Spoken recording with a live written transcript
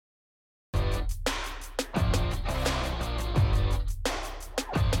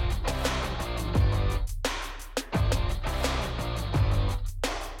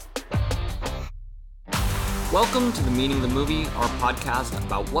Welcome to The Meaning of the Movie, our podcast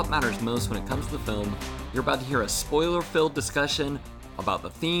about what matters most when it comes to the film. You're about to hear a spoiler-filled discussion about the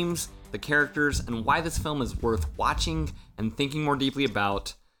themes, the characters, and why this film is worth watching and thinking more deeply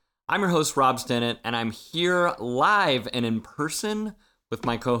about. I'm your host, Rob Stennett, and I'm here live and in person with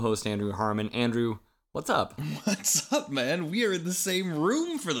my co-host, Andrew Harmon. Andrew, what's up? What's up, man? We are in the same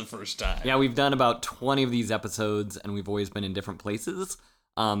room for the first time. Yeah, we've done about 20 of these episodes, and we've always been in different places.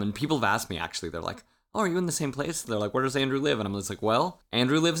 And people have asked me, actually, they're like, oh, are you in the same place? They're like, where does Andrew live? And I'm just like, well,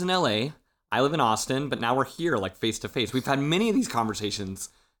 Andrew lives in LA. I live in Austin, but now we're here, like, face to face. We've had many of these conversations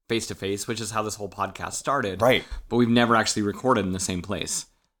face to face, which is how this whole podcast started. Right. But we've never actually recorded in the same place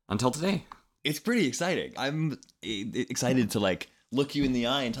until today. It's pretty exciting. I'm excited to, like, look you in the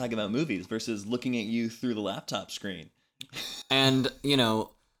eye and talk about movies versus looking at you through the laptop screen. And, you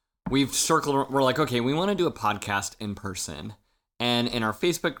know, we've circled, we're like, okay, we want to do a podcast in person. And in our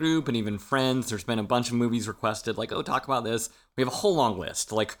Facebook group and even friends, there's been a bunch of movies requested, like, oh, talk about this. We have a whole long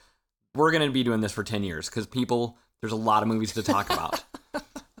list. Like, we're going to be doing this for 10 years because there's a lot of movies to talk about.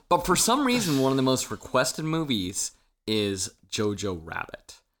 But for some reason, one of the most requested movies is Jojo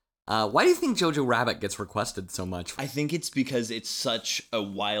Rabbit. Why do you think Jojo Rabbit gets requested so much? I think it's because it's such a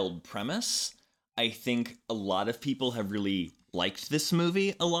wild premise. I think a lot of people have really liked this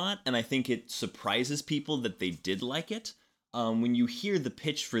movie a lot, and I think it surprises people that they did like it. When you hear the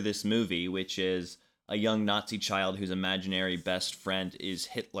pitch for this movie, which is a young Nazi child whose imaginary best friend is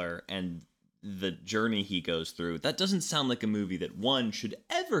Hitler and the journey he goes through, that doesn't sound like a movie that, one, should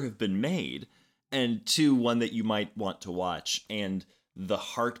ever have been made, and two, one that you might want to watch. And the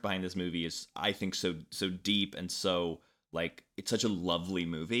heart behind this movie is, I think, so deep and so, like, it's such a lovely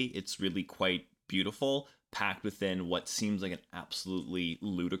movie. It's really quite beautiful, packed within what seems like an absolutely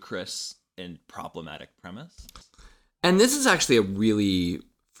ludicrous and problematic premise. And this is actually a really,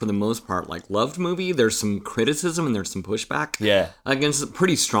 for the most part, like, loved movie. There's some criticism and there's some pushback. Yeah. Against it,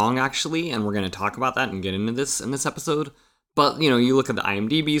 pretty strong, actually, and we're going to talk about that and get into this in this episode. But, you know, you look at the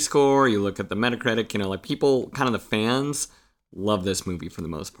IMDb score, you look at the Metacritic, you know, like, people, kind of the fans, love this movie for the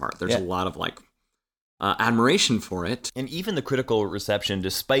most part. There's a lot of, like, admiration for it. And even the critical reception,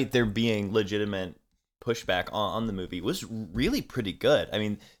 despite there being legitimate pushback on the movie, was really pretty good. I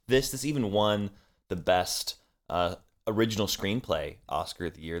mean, this even won the best original screenplay Oscar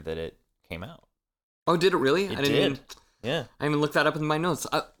the year that it came out. Oh, did it really? I didn't even look that up in my notes.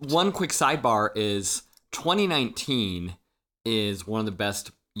 One quick sidebar is 2019 is one of the best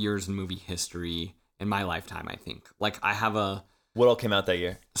years in movie history in my lifetime, I think. Like, I have What all came out that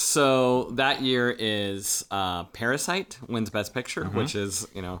year? So that year is Parasite wins Best Picture, which is,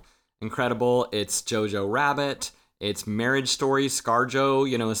 you know, incredible. It's Jojo Rabbit. It's Marriage Story. ScarJo,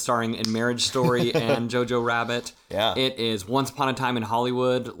 you know, is starring in Marriage Story and Jojo Rabbit. Yeah. It is Once Upon a Time in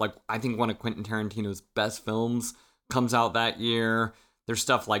Hollywood. Like, I think one of Quentin Tarantino's best films comes out that year. There's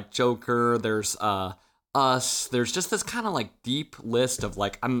stuff like Joker. There's Us. There's just this kind of, like, deep list of,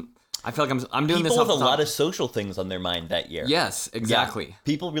 like, I feel like I'm doing this. People have a lot of social things on their mind that year. Yes, exactly. Yeah.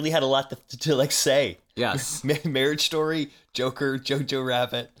 People really had a lot to like say. Yes. Marriage Story, Joker, Jojo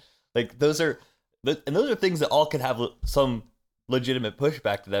Rabbit. Like, those are things that all could have some legitimate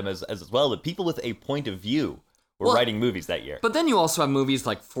pushback to them as well. That people with a point of view were writing movies that year. But then you also have movies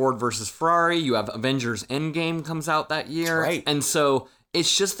like Ford versus Ferrari. You have Avengers Endgame comes out that year. That's right. And so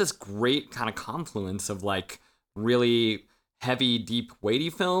it's just this great kind of confluence of, like, really heavy, deep,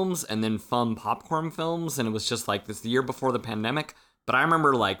 weighty films and then fun popcorn films. And it was just like this the year before the pandemic. But I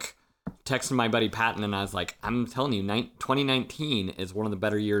remember, like, texting my buddy Patton and I was like, I'm telling you, 2019 is one of the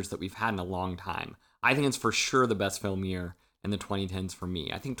better years that we've had in a long time. I think it's for sure the best film year in the 2010s for me.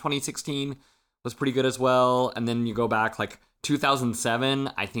 I think 2016 was pretty good as well. And then you go back, like,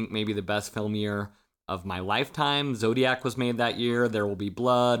 2007, I think maybe the best film year of my lifetime. Zodiac was made that year. There Will Be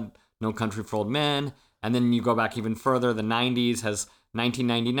Blood, No Country for Old Men. And then you go back even further, the 90s has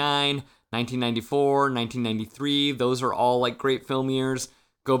 1999, 1994, 1993. Those are all, like, great film years.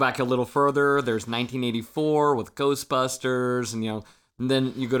 Go back a little further, there's 1984 with Ghostbusters, and, you know, and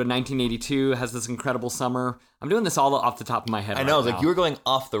then you go to 1982, has this incredible summer. I'm doing this all off the top of my head. I know, like, you were going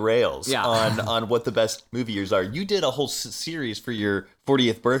off the rails on what the best movie years are. You did a whole series for your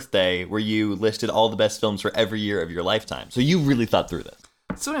 40th birthday where you listed all the best films for every year of your lifetime. So you really thought through this.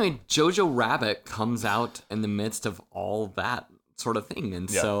 So anyway, Jojo Rabbit comes out in the midst of all that sort of thing. And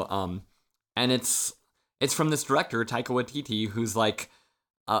so, and it's from this director, Taika Waititi, who's, like,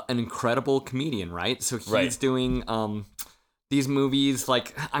 an incredible comedian, right? So he's doing these movies,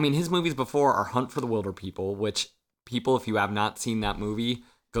 like, I mean, his movies before are Hunt for the Wilder People, which people, if you have not seen that movie,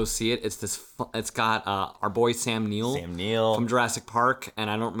 go see it. It's got our boy Sam Neill from Jurassic Park, and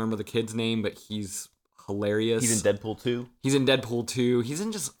I don't remember the kid's name, but he's hilarious. He's in Deadpool 2. He's in Deadpool 2. He's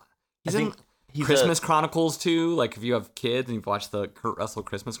in Christmas Chronicles 2. Like, if you have kids and you've watched the Kurt Russell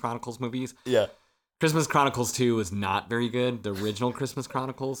Christmas Chronicles movies. Yeah. Christmas Chronicles 2 is not very good. The original Christmas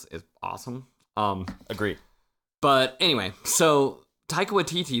Chronicles is awesome. Agreed. But anyway, so Taika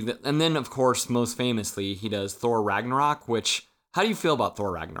Waititi, and then, of course, most famously, he does Thor Ragnarok, which, how do you feel about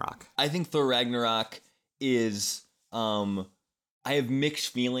Thor Ragnarok? I think Thor Ragnarok is, I have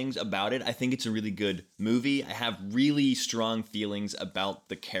mixed feelings about it. I think it's a really good movie. I have really strong feelings about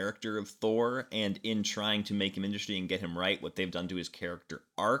the character of Thor, and in trying to make him interesting and get him right, what they've done to his character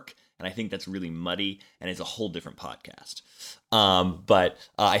arc. And I think that's really muddy, and it's a whole different podcast. But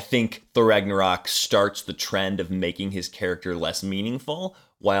I think Thor Ragnarok starts the trend of making his character less meaningful,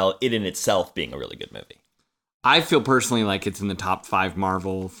 while it in itself being a really good movie. I feel personally like it's in the top 5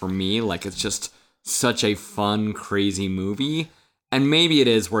 Marvel for me. Like, it's just such a fun, crazy movie. And maybe it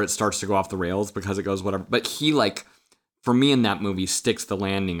is where it starts to go off the rails because it goes whatever. But he, like, for me in that movie, sticks the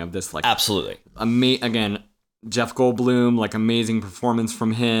landing of this, like... Absolutely. Again... Jeff Goldblum, like, amazing performance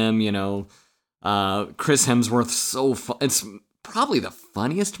from him, you know. Chris Hemsworth, so fun. It's probably the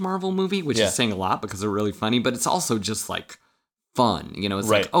funniest Marvel movie, which is saying a lot because they're really funny, but it's also just, like, fun. You know, it's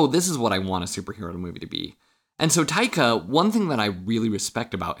like, oh, this is what I want a superhero movie to be. And so Taika, one thing that I really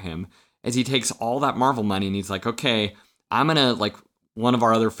respect about him is he takes all that Marvel money and he's like, okay, I'm going to, like, one of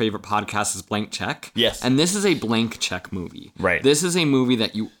our other favorite podcasts is Blank Check. Yes. And this is a blank check movie. Right. This is a movie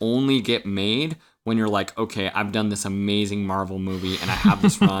that you only get made when you're like, okay, I've done this amazing Marvel movie and I have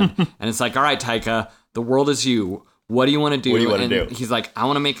this run. And it's like, all right, Taika, the world is you. What do you want to do? What do you want to do? He's like, I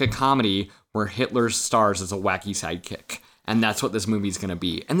want to make a comedy where Hitler stars as a wacky sidekick. And that's what this movie's going to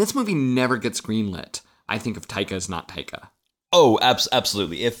be. And this movie never gets greenlit. I think of Taika as not Taika. Oh,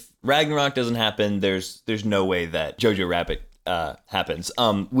 absolutely. If Ragnarok doesn't happen, there's no way that Jojo Rabbit happens.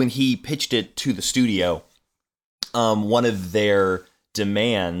 When he pitched it to the studio, one of their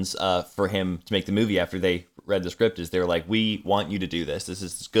demands for him to make the movie after they read the script is they're like, we want you to do this. This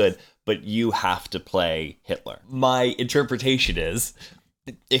is good, but you have to play Hitler. My interpretation is,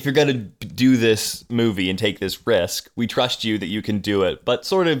 if you're going to do this movie and take this risk, we trust you that you can do it, but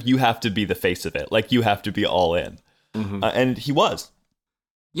sort of you have to be the face of it. Like, you have to be all in. Mm-hmm. And he was.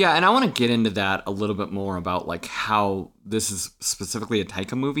 Yeah, and I want to get into that a little bit more about, like, how this is specifically a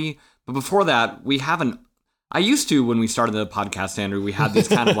Taika movie. But before that, I used to, when we started the podcast, Andrew, we had these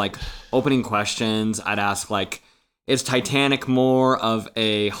kind of, like, opening questions. I'd ask, like, is Titanic more of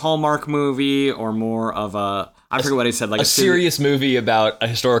a Hallmark movie or more of I forget what I said. Like a serious movie about a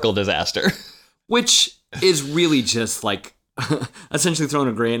historical disaster. Which is really just, like, essentially throwing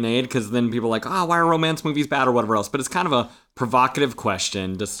a grenade, because then people are like, oh, why are romance movies bad or whatever else? But it's kind of a provocative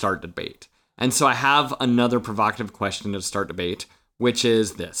question to start debate. And so I have another provocative question to start debate, which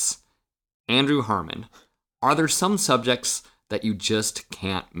is this. Andrew Harmon, are there some subjects that you just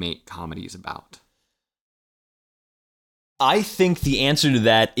can't make comedies about? I think the answer to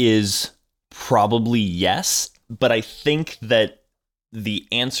that is probably yes, but I think that the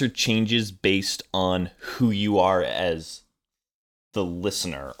answer changes based on who you are as the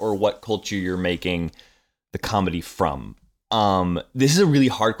listener or what culture you're making the comedy from. This is a really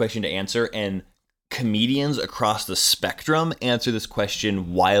hard question to answer, and comedians across the spectrum answer this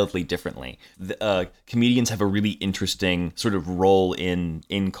question wildly differently. Comedians have a really interesting sort of role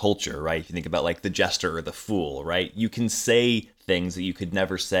in culture, right? If you think about, like, the jester or the fool, right? You can say things that you could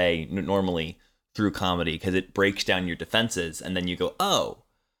never say normally through comedy because it breaks down your defenses, and then you go, oh,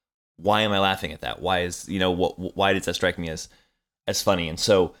 why am I laughing at that? Why is, why does that strike me as funny? And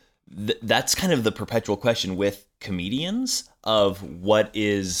so that's kind of the perpetual question with comedians of what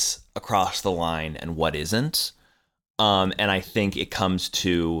is across the line and what isn't. And I think it comes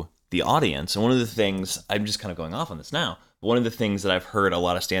to the audience. And one of the things, I'm just kind of going off on this now, but one of the things that I've heard a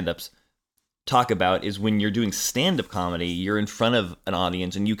lot of stand-ups talk about is when you're doing stand-up comedy, you're in front of an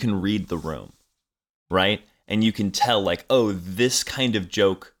audience and you can read the room, right? And you can tell, like, oh, this kind of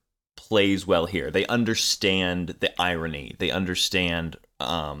joke plays well here. They understand the irony. They understand,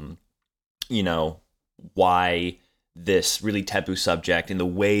 why this really taboo subject, in the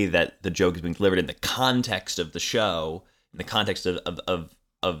way that the joke is being delivered, in the context of the show, in the context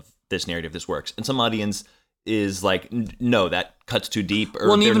of this narrative, this works. And some audience is like, no, that cuts too deep, or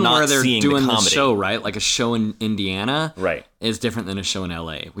well, they're even not where they're seeing doing the comedy. show, right? Like a show in Indiana, right, is different than a show in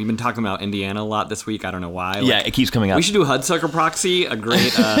LA. We've been talking about Indiana a lot this week. I don't know why. Like, yeah, it keeps coming up. We should do Hudsucker Proxy, a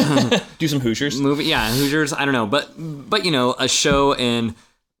great do some Hoosiers movie. Yeah, Hoosiers. I don't know, but a show in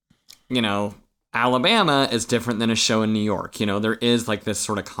Alabama is different than a show in New York. There is, like, this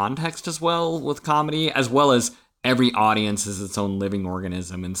sort of context as well with comedy, as well as every audience is its own living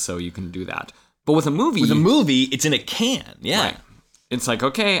organism, and so you can do that. But with a movie, it's in a can. Yeah. Right. It's like,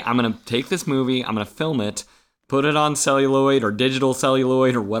 okay, I'm going to take this movie, I'm going to film it, put it on celluloid or digital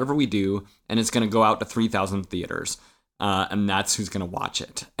celluloid or whatever we do, and it's going to go out to 3,000 theaters. And that's who's going to watch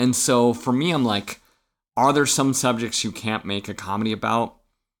it. And so for me, I'm like, are there some subjects you can't make a comedy about?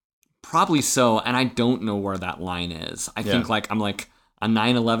 Probably so. And I don't know where that line is. I think I'm like a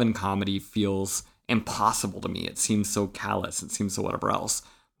 9/11 comedy feels impossible to me. It seems so callous. It seems so whatever else.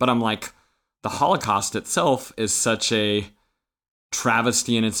 But I'm like, the Holocaust itself is such a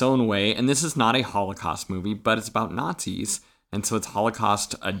travesty in its own way. And this is not a Holocaust movie, but it's about Nazis. And so it's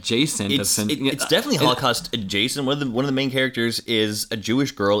Holocaust adjacent. It's definitely Holocaust adjacent. One of the main characters is a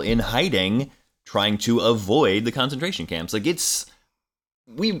Jewish girl in hiding, trying to avoid the concentration camps. Like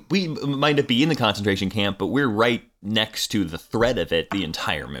we might not be in the concentration camp, but we're right next to the threat of it the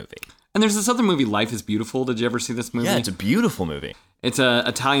entire movie. And there's this other movie, Life is Beautiful. Did you ever see this movie? Yeah, it's a beautiful movie. It's an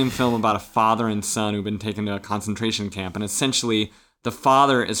Italian film about a father and son who've been taken to a concentration camp. And essentially, the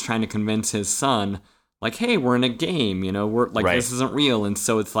father is trying to convince his son, like, hey, we're in a game, we're like, This isn't real. And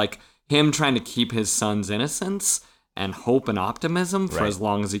so it's like him trying to keep his son's innocence and hope and optimism for as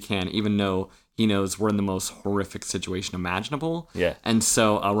long as he can, even though he knows we're in the most horrific situation imaginable. Yeah. And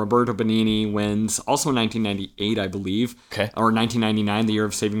so Roberto Benigni wins, also in 1998, I believe, or 1999, the year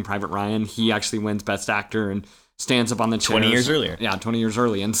of Saving Private Ryan. He actually wins Best Actor and stands up on the chairs. 20 years earlier. Yeah, 20 years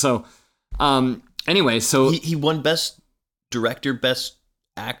early. And so, anyway, so... He won Best Director, Best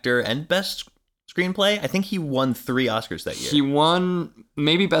Actor, and Best Screenplay. I think he won 3 Oscars that year. He won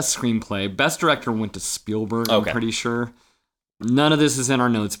maybe Best Screenplay. Best Director went to Spielberg, I'm pretty sure. None of this is in our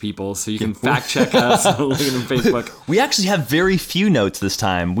notes, people, so you can fact check us. Look at on Facebook. We actually have very few notes this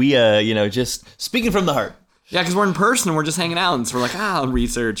time. We, just speaking from the heart. Yeah, because we're in person and we're just hanging out, and so we're like,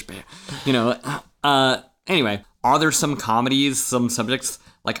 research. Anyway, are there some comedies, some subjects?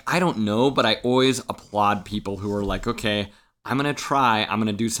 Like, I don't know, but I always applaud people who are like, okay, I'm going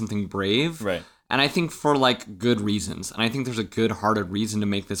to do something brave. Right. And I think for, like, good reasons. And I think there's a good-hearted reason to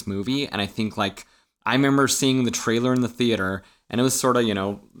make this movie. And I think, like, I remember seeing the trailer in the theater, and it was sort of,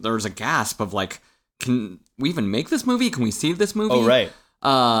 there was a gasp of, like, can we even make this movie? Can we see this movie? Oh, right.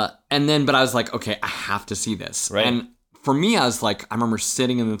 But I was like, okay, I have to see this. Right. And for me, I was like, I remember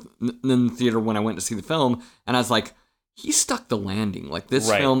sitting in the theater when I went to see the film, and I was like, he stuck the landing. Like, this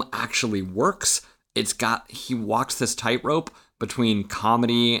film actually works. He walks this tightrope between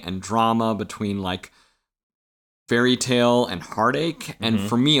comedy and drama, between, like, fairy tale and heartache. And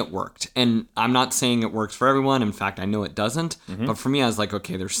for me, it worked. And I'm not saying it works for everyone. In fact, I know it doesn't. But for me, I was like,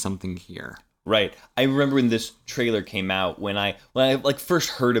 okay, there's something here. Right. I remember when this trailer came out, when I like first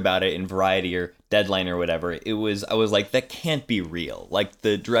heard about it in Variety or Deadline or whatever, I was like, that can't be real. Like,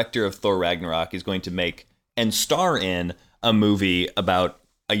 the director of Thor Ragnarok is going to make and star in a movie about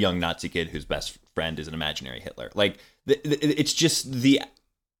a young Nazi kid whose best friend is an imaginary Hitler. Like, it's just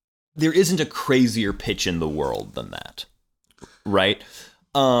there isn't a crazier pitch in the world than that. Right?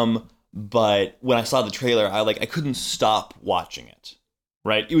 But when I saw the trailer, I couldn't stop watching it.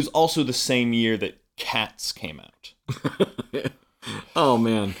 Right? It was also the same year that Cats came out. Oh,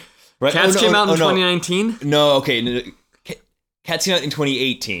 man. Right? Cats came out in 2019? No, okay. Cats came out in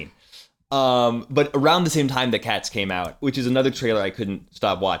 2018. But around the same time that Cats came out, which is another trailer I couldn't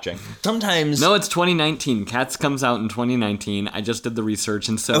stop watching. Sometimes... No, it's 2019. Cats comes out in 2019. I just did the research,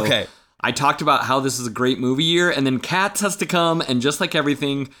 and so I talked about how this is a great movie year, and then Cats has to come, and just like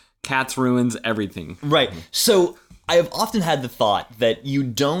everything, Cats ruins everything. Right. So I have often had the thought that you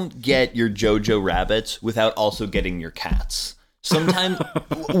don't get your Jojo Rabbits without also getting your Cats. Sometimes,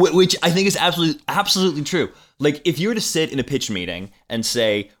 which I think is absolutely true. Like, if you were to sit in a pitch meeting and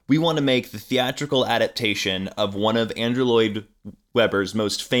say, we want to make the theatrical adaptation of one of Andrew Lloyd Webber's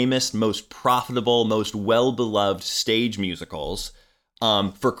most famous, most profitable, most well-beloved stage musicals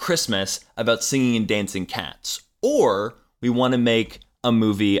for Christmas about singing and dancing cats, or we want to make a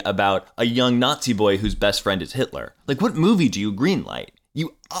movie about a young Nazi boy whose best friend is Hitler. Like, what movie do you greenlight?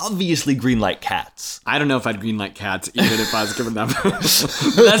 You obviously greenlight Cats. I don't know if I'd greenlight Cats, even if I was given them.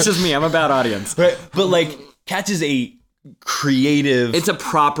 That's just me. I'm a bad audience. Right. But, like, Cats is a creative... It's a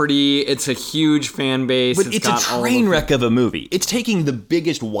property. It's a huge fan base. But it's a train wreck of a movie. It's taking the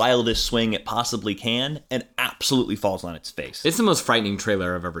biggest, wildest swing it possibly can and absolutely falls on its face. It's the most frightening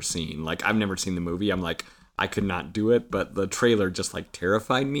trailer I've ever seen. Like, I've never seen the movie. I'm like, I could not do it. But the trailer just, like,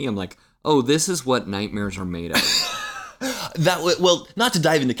 terrified me. I'm like, oh, this is what nightmares are made of. Well, not to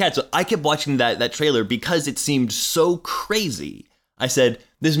dive into Cats, but I kept watching that trailer because it seemed so crazy. I said,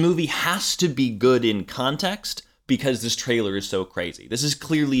 this movie has to be good in context because this trailer is so crazy. This is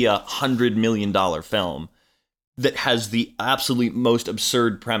clearly a $100 million film that has the absolute most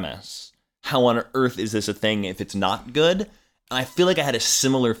absurd premise how on earth is this a thing if it's not good? And I feel like I had a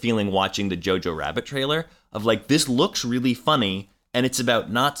similar feeling watching the Jojo Rabbit trailer of like, this looks really funny and it's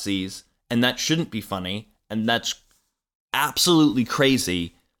about Nazis and that shouldn't be funny and that's absolutely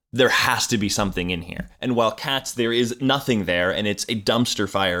crazy. There has to be something in here. And while Cats, there is nothing there and it's a dumpster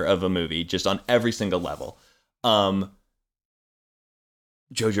fire of a movie just on every single level. Jojo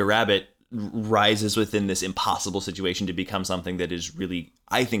Rabbit rises within this impossible situation to become something that is really,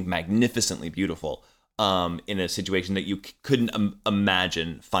 I think, magnificently beautiful. In a situation that you couldn't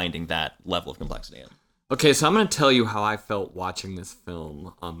imagine finding that level of complexity in. Okay, so I'm going to tell you how I felt watching this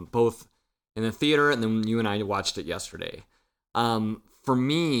film, both in the theater and then you and I watched it yesterday. For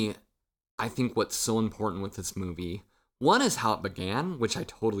me, I think what's so important with this movie, one is how it began, which I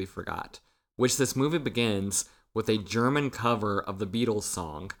totally forgot, which this movie begins with a German cover of the Beatles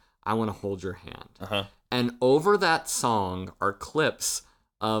song, I Want to Hold Your Hand. Uh-huh. And over that song are clips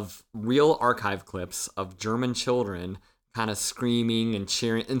of real archive clips of German children kind of screaming and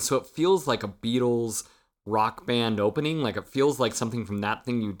cheering. And so it feels like a Beatles rock band opening. Like it feels like something from That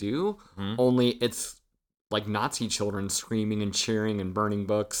Thing You Do, only it's like Nazi children screaming and cheering and burning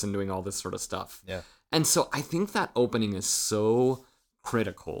books and doing all this sort of stuff. Yeah. And so I think that opening is so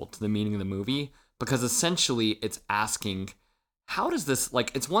critical to the meaning of the movie because essentially it's asking, how does this,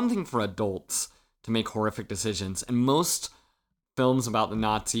 like, it's one thing for adults to make horrific decisions. And most films about the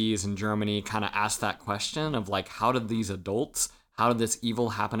Nazis in Germany kind of ask that question of like, how did these adults, how did this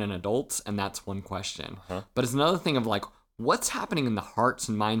evil happen in adults? And that's one question. But it's another thing of like, what's happening in the hearts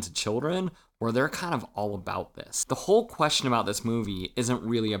and minds of children where they're kind of all about this. The whole question about this movie isn't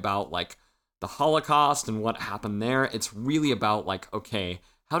really about like the Holocaust and what happened there. It's really about like, okay,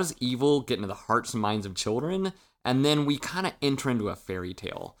 how does evil get into the hearts and minds of children? And then we kind of enter into a fairy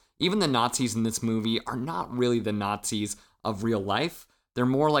tale. Even the Nazis in this movie are not really the Nazis of real life. They're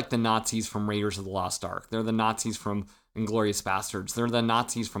more like the Nazis from Raiders of the Lost Ark. They're the Nazis from Inglourious Bastards. They're the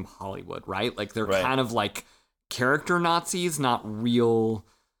Nazis from Hollywood, right? Like they're kind of like character Nazis, not real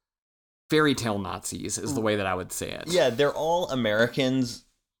fairy tale Nazis is the way that I would say it. Yeah, they're all Americans,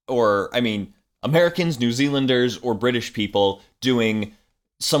 or I mean, Americans, New Zealanders, or British people doing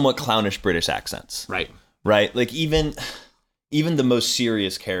somewhat clownish British accents. Right. Right? Like even the most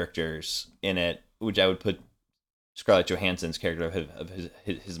serious characters in it, which I would put Scarlett Johansson's character of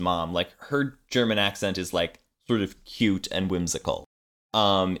his mom, like her German accent is like sort of cute and whimsical.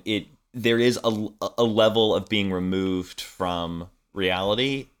 There is a level of being removed from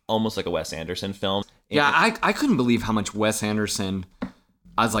reality, almost like a Wes Anderson film. Yeah, I couldn't believe how much Wes Anderson.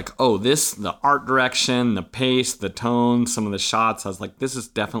 I was like, oh, the art direction, the pace, the tone, some of the shots. I was like, this is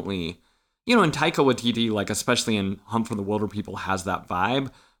definitely, and Taika Waititi, like especially in Hunt for the Wilder People, has that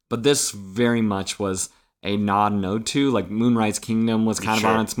vibe. But this very much was a nod and ode to, like Moonrise Kingdom was kind of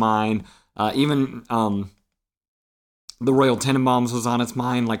on its mind. Even The Royal Tenenbaums was on its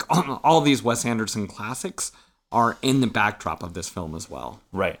mind. Like all these Wes Anderson classics are in the backdrop of this film as well.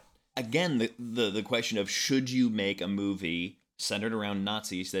 Right. Again, the question of should you make a movie centered around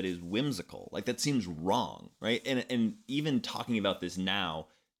Nazis that is whimsical? Like that seems wrong, right? And even talking about this now,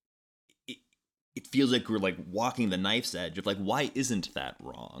 it feels like we're like walking the knife's edge of like, why isn't that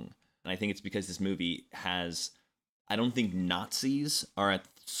wrong? And I think it's because this movie has, I don't think Nazis are at the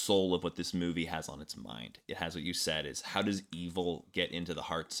soul of what this movie has on its mind. It has what you said is, how does evil get into the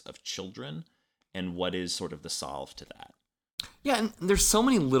hearts of children? And what is sort of the solve to that? Yeah, and there's so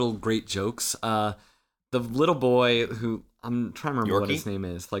many little great jokes. The little boy who, I'm trying to remember what his name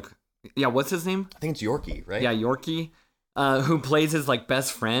is. Like, yeah, what's his name? I think it's Yorkie, right? Yeah, Yorkie, who plays his like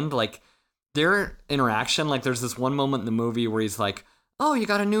best friend. Like their interaction, like there's this one moment in the movie where he's like, oh, you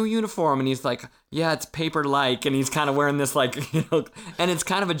got a new uniform. And he's like, yeah, it's paper-like. And he's kind of wearing this like, and it's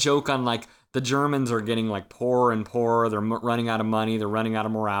kind of a joke on like the Germans are getting like poorer and poorer. They're running out of money. They're running out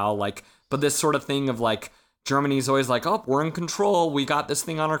of morale. Like, but this sort of thing of like, Germany's always like, oh, we're in control. We got this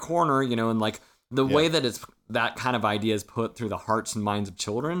thing on our corner, and like the way that that kind of idea is put through the hearts and minds of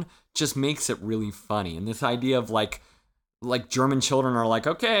children just makes it really funny. And this idea of like German children are like,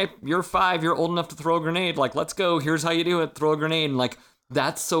 okay, you're 5, you're old enough to throw a grenade. Like, let's go. Here's how you do it. Throw a grenade. And like,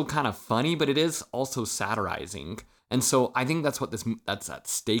 that's so kind of funny, but it is also satirizing. And so I think that's at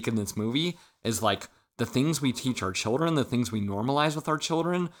stake in this movie is like the things we teach our children, the things we normalize with our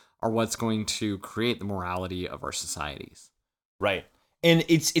children are what's going to create the morality of our societies. Right. And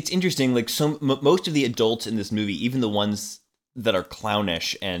it's interesting, like most of the adults in this movie, even the ones that are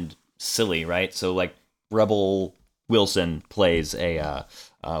clownish and silly, right? So like Rebel Wilson plays a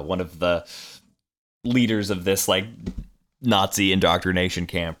one of the leaders of this like Nazi indoctrination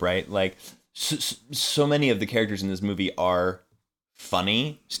camp, right? Like so many of the characters in this movie are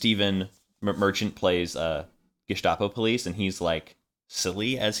funny. Stephen Merchant plays Gestapo police, and he's like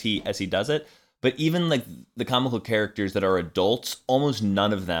silly as he does it. But even like the comical characters that are adults, almost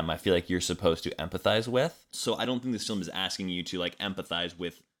none of them I feel like you're supposed to empathize with. So I don't think this film is asking you to like empathize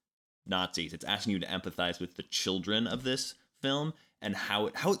with Nazis. It's asking you to empathize with the children of this film and how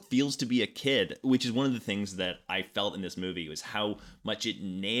it feels to be a kid, which is one of the things that I felt in this movie, was how much it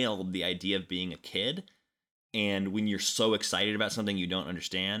nailed the idea of being a kid. And when you're so excited about something you don't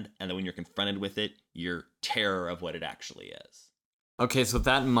understand, and then when you're confronted with it, your terror of what it actually is. Okay, so with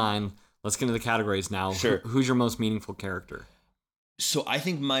that in mind, let's get into the categories now. Sure. Who's your most meaningful character? So I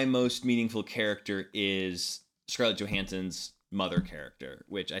think my most meaningful character is Scarlett Johansson's mother character,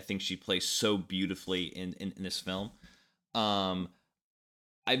 which I think she plays so beautifully in this film.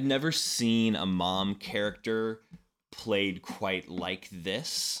 I've never seen a mom character played quite like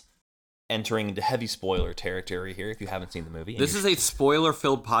this. Entering into heavy spoiler territory here if you haven't seen the movie. This is a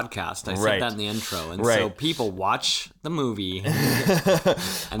spoiler-filled podcast. I said that in the intro. And so people watch the movie and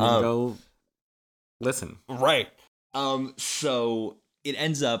then go listen. Right. So it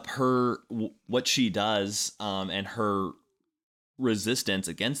ends up what she does and her resistance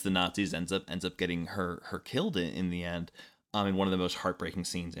against the Nazis ends up getting her killed in the end. In one of the most heartbreaking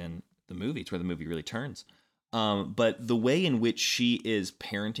scenes in the movie. It's where the movie really turns. But the way in which she is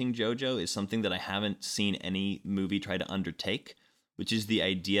parenting Jojo is something that I haven't seen any movie try to undertake, which is the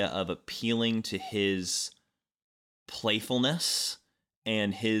idea of appealing to his playfulness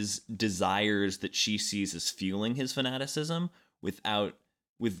and his desires that she sees as fueling his fanaticism with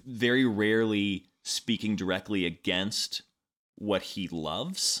very rarely speaking directly against what he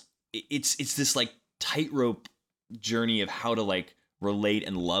loves. It's this like tightrope journey of how to like relate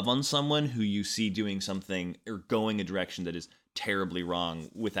and love on someone who you see doing something or going a direction that is terribly wrong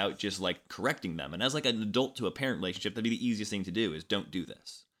without just like correcting them. And as like an adult to a parent relationship, that'd be the easiest thing to do is don't do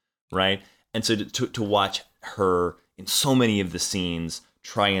this. Right. And so to watch her in so many of the scenes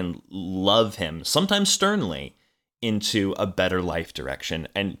try and love him, sometimes sternly, into a better life direction.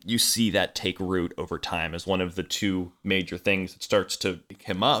 And you see that take root over time as one of the two major things that starts to pick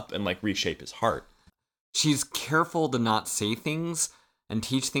him up and like reshape his heart. She's careful to not say things and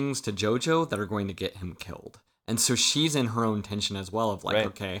teach things to Jojo that are going to get him killed. And so she's in her own tension as well of like,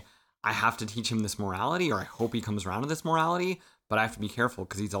 okay, I have to teach him this morality, or I hope he comes around to this morality, but I have to be careful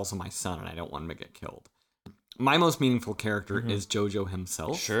because he's also my son and I don't want him to get killed. My most meaningful character is Jojo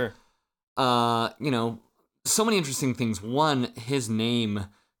himself. Sure. So many interesting things. One, his name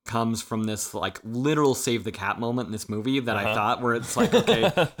comes from this like literal save the cat moment in this movie that I thought, where it's like,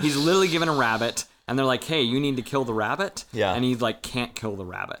 okay, he's literally given a rabbit and they're like, hey, you need to kill the rabbit. Yeah. And he like can't kill the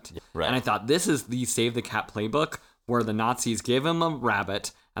rabbit. Right. And I thought this is the save the cat playbook where the Nazis give him a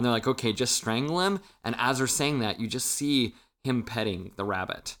rabbit and they're like, okay, just strangle him. And as they're saying that, you just see him petting the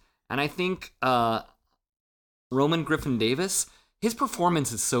rabbit. And I think Roman Griffin Davis, his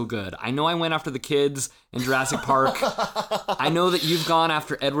performance is so good. I know I went after the kids in Jurassic Park. I know that you've gone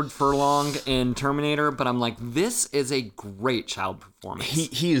after Edward Furlong in Terminator, but I'm like, this is a great child performance.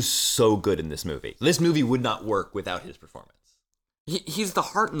 He is so good in this movie. This movie would not work without his performance. He's the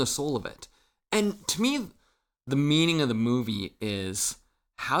heart and the soul of it. And to me, the meaning of the movie is,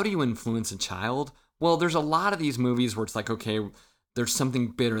 how do you influence a child? Well, there's a lot of these movies where it's like, okay, there's something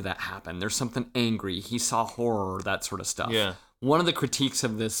bitter that happened. There's something angry. He saw horror, that sort of stuff. Yeah. One of the critiques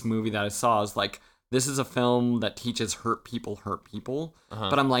of this movie that I saw is like, this is a film that teaches hurt people.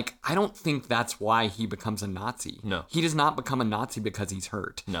 But I'm like, I don't think that's why he becomes a Nazi. No. He does not become a Nazi because he's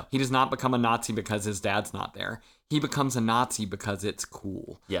hurt. No. He does not become a Nazi because his dad's not there. He becomes a Nazi because it's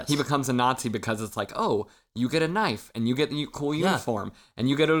cool. Yes. He becomes a Nazi because it's like, oh, you get a knife and you get the cool uniform and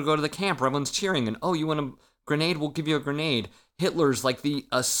you get to go to the camp where everyone's cheering and, oh, you want a grenade? We'll give you a grenade. Hitler's like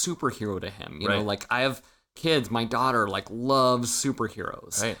a superhero to him. You know, like I have kids, my daughter like loves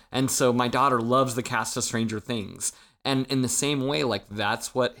superheroes. Right. And so my daughter loves the cast of Stranger Things. And in the same way, like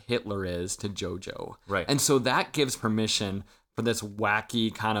that's what Hitler is to Jojo. Right. And so that gives permission for this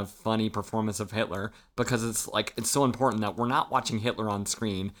wacky kind of funny performance of Hitler, because it's like, it's so important that we're not watching Hitler on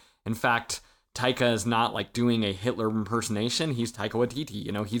screen. In fact, Taika is not like doing a Hitler impersonation. He's Taika Waititi,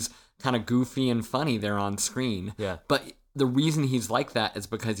 you know, he's kind of goofy and funny there on screen. Yeah. But the reason he's like that is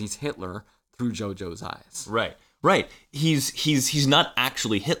because he's Hitler through Jojo's eyes. Right. He's not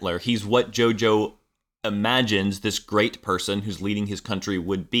actually Hitler. He's what Jojo imagines this great person who's leading his country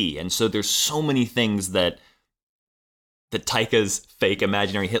would be. And so there's so many things that Taika's fake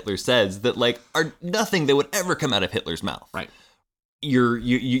imaginary Hitler says that like are nothing that would ever come out of Hitler's mouth. Right.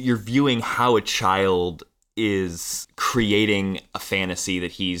 You're viewing how a child is creating a fantasy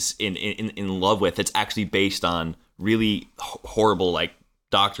that he's in love with that's actually based on really horrible like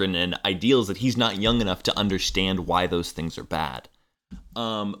doctrine and ideals that he's not young enough to understand why those things are bad.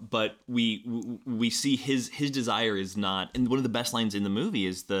 But we see his desire is not, and one of the best lines in the movie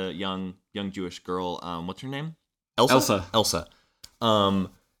is the young Jewish girl. What's her name? Elsa.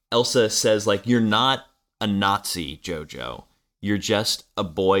 Elsa says, like, you're not a Nazi, Jojo. You're just a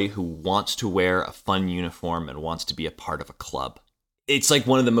boy who wants to wear a fun uniform and wants to be a part of a club. It's like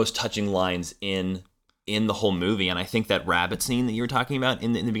one of the most touching lines in the whole movie, and I think that rabbit scene that you were talking about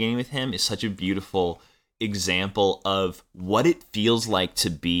in the beginning with him is such a beautiful example of what it feels like to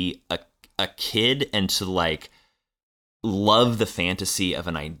be a kid and to like love the fantasy of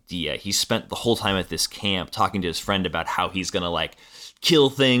an idea. He spent the whole time at this camp talking to his friend about how he's gonna like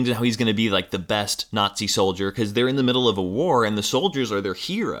kill things and how he's gonna be like the best Nazi soldier, because they're in the middle of a war and the soldiers are their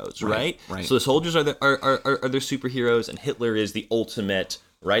heroes, right? So the soldiers are their superheroes, and Hitler is the ultimate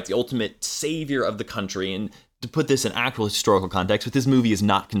savior of the country. And to put this in actual historical context, what this movie is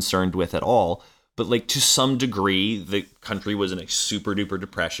not concerned with at all, but like to some degree, the country was in a super duper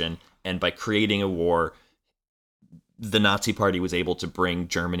depression, and by creating a war, the Nazi Party was able to bring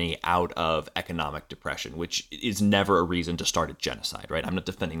Germany out of economic depression, which is never a reason to start a genocide, right? I'm not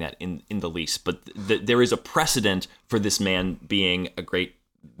defending that in the least, but there is a precedent for this man being a great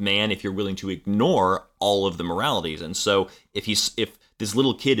man if you're willing to ignore all of the moralities. And so if this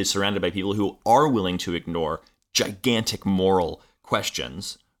little kid is surrounded by people who are willing to ignore gigantic moral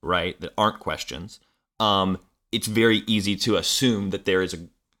questions, right, that aren't questions, it's very easy to assume that there is a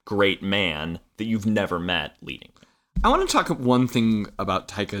great man that you've never met leading. I want to talk one thing about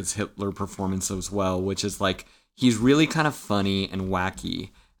Taika's Hitler performance as well, which is like he's really kind of funny and wacky.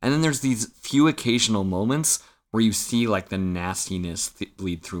 And then there's these few occasional moments where you see like the nastiness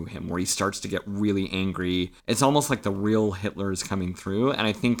bleed through him, where he starts to get really angry. It's almost like the real Hitler is coming through. And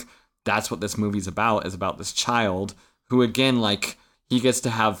I think that's what this movie's about, is about this child who, again, like he gets to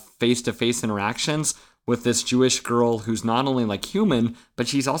have face-to-face interactions with this Jewish girl who's not only like human, but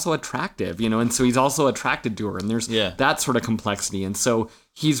she's also attractive, and so he's also attracted to her, and there's that sort of complexity. And so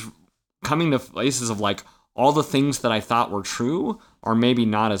he's coming to places of like all the things that I thought were true are maybe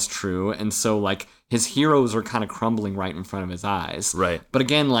not as true. And so like his heroes are kind of crumbling right in front of his eyes. Right. But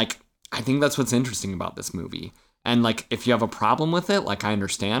again, like I think that's what's interesting about this movie. And like if you have a problem with it, like I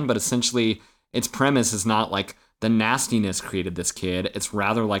understand, but essentially its premise is not like the nastiness created this kid. It's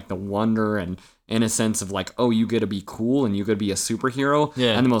rather like the wonder and innocence of like, oh, you get to be cool and you get to be a superhero.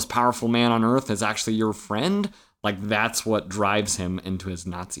 Yeah. And the most powerful man on earth is actually your friend. Like that's what drives him into his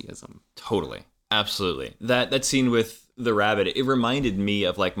Nazism. Totally. Absolutely. That scene with the rabbit, it reminded me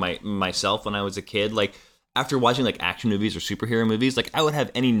of like myself when I was a kid. Like after watching like action movies or superhero movies, like I would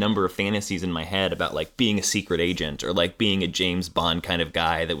have any number of fantasies in my head about like being a secret agent or like being a James Bond kind of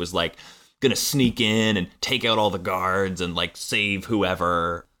guy that was like gonna sneak in and take out all the guards and like save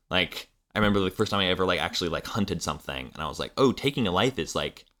whoever. Like I remember the first time I ever like actually like hunted something, and I was like, oh, taking a life is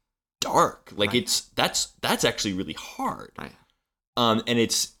like dark. Like that's actually really hard. Right. And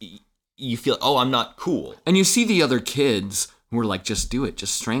it's, you feel, oh, I'm not cool. And you see the other kids who are like, just do it,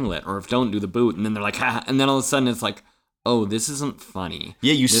 just strangle it, or if don't, do the boot. And then they're like, ha, and then all of a sudden it's like, oh, this isn't funny.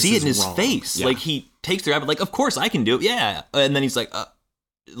 Yeah, you This see it is in his wrong. face. Yeah. Like he takes the rabbit, like, of course I can do it. Yeah. And then he's like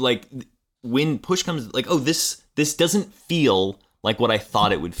when push comes, like, oh, this doesn't feel like what I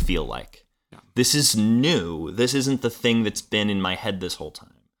thought it would feel like. Yeah. This is new. This isn't the thing that's been in my head this whole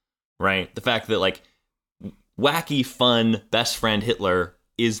time. Right? The fact that like wacky, fun, best friend Hitler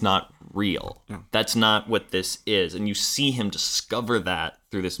is not real. Yeah. That's not what this is. And you see him discover that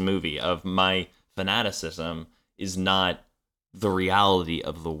through this movie of my fanaticism is not the reality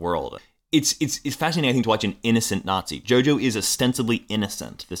of the world. It's fascinating, I think, to watch an innocent Nazi. Jojo is ostensibly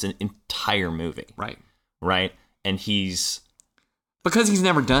innocent this entire movie. Right. Right? And he's... Because he's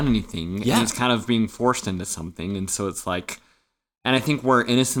never done anything. Yeah. And he's kind of being forced into something. And so it's like... And I think where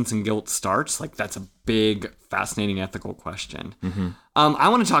innocence and guilt starts, like that's a big, fascinating ethical question. Mm-hmm. I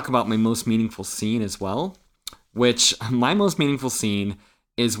want to talk about my most meaningful scene as well, which my most meaningful scene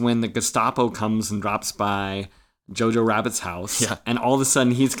is when the Gestapo comes and drops by Jojo Rabbit's house. Yeah. And all of a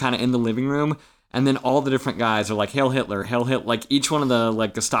sudden he's kind of in the living room. And then all the different guys are like, Hail Hitler, Hail Hitler. Like each one of the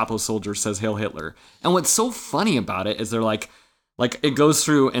like Gestapo soldiers says Hail Hitler. And what's so funny about it is they're like it goes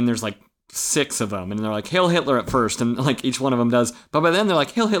through and there's like 6 of them, and they're like, Hail Hitler at first, and like each one of them does, but by then they're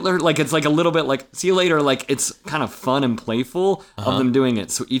like, Hail Hitler, like it's like a little bit like, see you later, like it's kind of fun and playful of them doing it.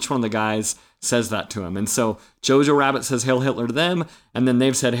 So each one of the guys says that to him, and so Jojo Rabbit says Hail Hitler to them, and then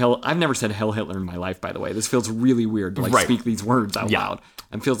they've said I've never said Hail Hitler in my life, by the way. This feels really weird to like speak these words out loud,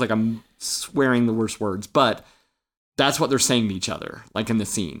 and feels like I'm swearing the worst words, but That's what they're saying to each other, like in the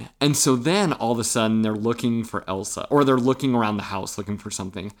scene. And so then all of a sudden they're looking for Elsa, or they're looking around the house looking for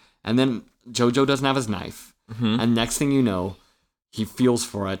something. And then Jojo doesn't have his knife. And next thing you know, he feels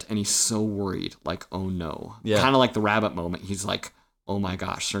for it and he's so worried, like, oh no. Yeah. Kind of like the rabbit moment. He's like, oh my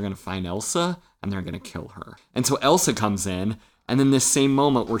gosh, they're going to find Elsa and they're going to kill her. And so Elsa comes in, and then this same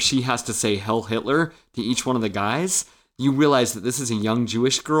moment where she has to say Heil Hitler to each one of the guys, you realize that this is a young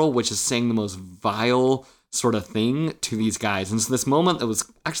Jewish girl, which is saying the most vile sort of thing to these guys. And so this moment that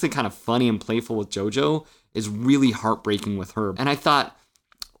was actually kind of funny and playful with Jojo is really heartbreaking with her. And I thought,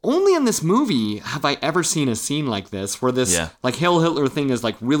 only in this movie have I ever seen a scene like this, where this like Heil Hitler thing is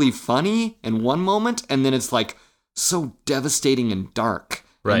like really funny in one moment, and then it's like so devastating and dark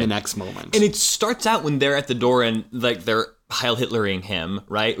in the next moment. And it starts out when they're at the door and like they're Heil Hitlering him,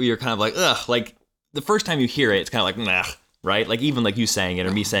 right? Where you're kind of like, ugh, like the first time you hear it, it's kind of like, nah, right? Like even like you saying it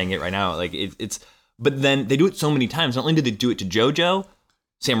or me saying it right now, like it's, but then they do it so many times. Not only do they do it to Jojo,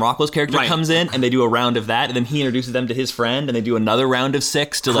 Sam Rockwell's character comes in and they do a round of that, and then he introduces them to his friend, and they do another round of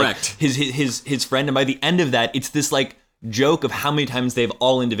 6 to like his friend, and by the end of that, it's this like joke of how many times they've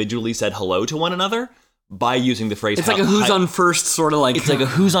all individually said hello to one another by using the phrase. It's like a who's on first sort of like. It's like a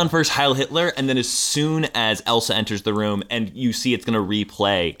who's on first Heil Hitler, and then as soon as Elsa enters the room and you see it's going to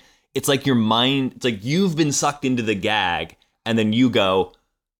replay, it's like your mind. It's like you've been sucked into the gag, and then you go,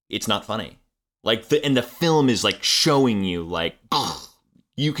 it's not funny. Like and the film is like showing you like.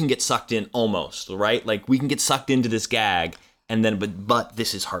 You can get sucked in almost, right? Like we can get sucked into this gag, and then but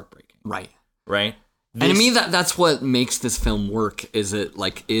this is heartbreaking, right? This, and to me, that's what makes this film work. Is it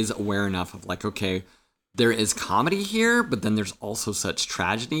like is aware enough of like, okay, there is comedy here, but then there's also such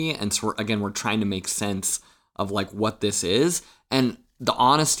tragedy, and so we're trying to make sense of like what this is, and the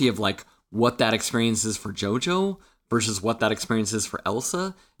honesty of like what that experience is for Jojo versus what that experience is for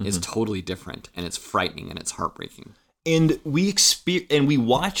Elsa is totally different, and it's frightening and it's heartbreaking. And we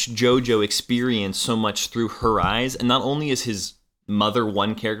watch Jojo experience so much through her eyes, and not only is his mother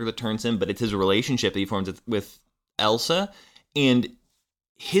one character that turns him, but it's his relationship that he forms with Elsa, and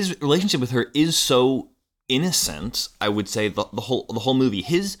his relationship with her is so innocent. I would say the whole movie,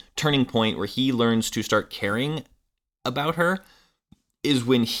 his turning point where he learns to start caring about her is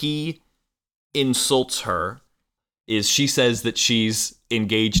when he insults her. Is she says that she's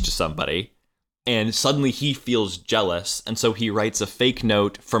engaged to somebody. And suddenly he feels jealous, and so he writes a fake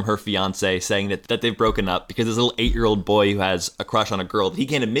note from her fiance saying that they've broken up because this little 8-year-old boy who has a crush on a girl that he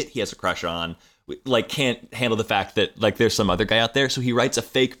can't admit he has a crush on, like can't handle the fact that like there's some other guy out there. So he writes a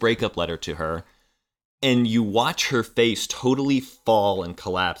fake breakup letter to her, and you watch her face totally fall and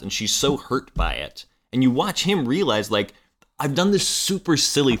collapse, and she's so hurt by it. And you watch him realize like, I've done this super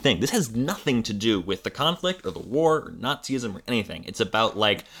silly thing. This has nothing to do with the conflict or the war or Nazism or anything. It's about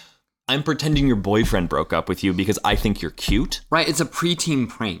like, I'm pretending your boyfriend broke up with you because I think you're cute. Right, it's a preteen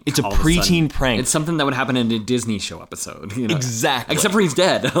prank. It's a preteen prank. It's something that would happen in a Disney show episode. You know? Exactly. Except for he's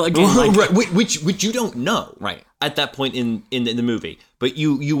dead. Like, right, which you don't know. Right. At that point in the movie. But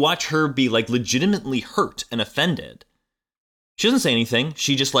you watch her be like legitimately hurt and offended. She doesn't say anything.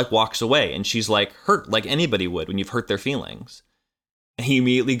 She just like walks away, and she's like hurt like anybody would when you've hurt their feelings. And he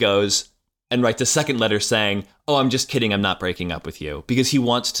immediately goes and writes a second letter saying, oh, I'm just kidding, I'm not breaking up with you. Because he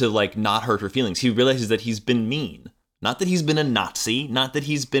wants to, like, not hurt her feelings. He realizes that he's been mean. Not that he's been a Nazi, not that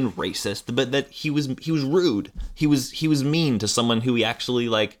he's been racist, but that he was rude. He was mean to someone who he actually,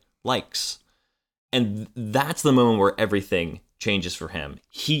 like, likes. And that's the moment where everything changes for him.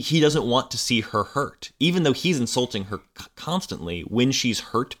 He doesn't want to see her hurt. Even though he's insulting her constantly, when she's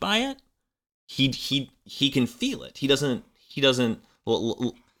hurt by it, he can feel it. He doesn't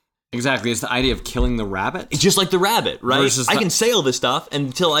Exactly, it's the idea of killing the rabbit. It's just like the rabbit, right? I can say all this stuff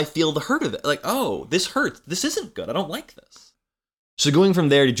until I feel the hurt of it. Like, oh, this hurts. This isn't good. I don't like this. So going from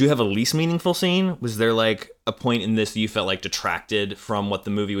there, did you have a least meaningful scene? Was there like a point in this that you felt like detracted from what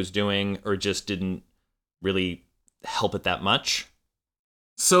the movie was doing, or just didn't really help it that much?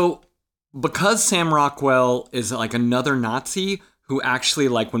 So, because Sam Rockwell is like another Nazi who actually,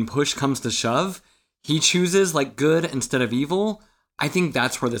 like, when push comes to shove, he chooses like good instead of evil, I think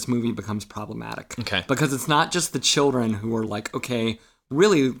that's where this movie becomes problematic. Okay. Because it's not just the children who are like, okay,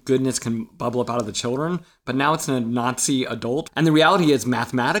 really goodness can bubble up out of the children, but now it's a Nazi adult. And the reality is,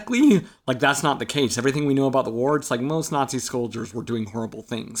 mathematically, like, that's not the case. Everything we know about the war, it's like most Nazi soldiers were doing horrible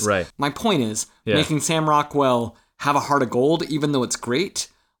things. Right. My point is, making Sam Rockwell have a heart of gold, even though it's great,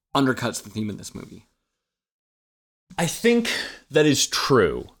 undercuts the theme of this movie. I think that is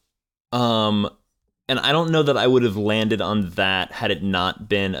true. And I don't know that I would have landed on that had it not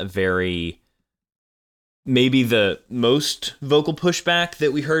been a very, maybe the most vocal pushback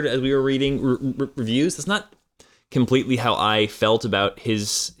that we heard as we were reading reviews. It's not completely how I felt about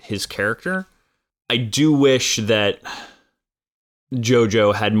his character. I do wish that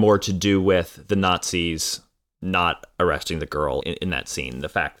Jojo had more to do with the Nazis not arresting the girl in that scene. The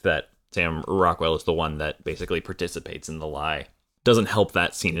fact that Sam Rockwell is the one that basically participates in the lie doesn't help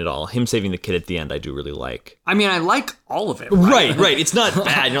that scene at all. Him saving the kid at the end, I do really like. I mean, I like all of it. Right. It's not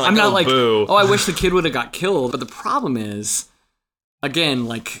bad. You're like, I'm not like, boo. I wish the kid would have got killed. But the problem is, again,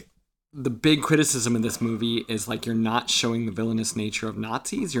 like, the big criticism of this movie is, like, you're not showing the villainous nature of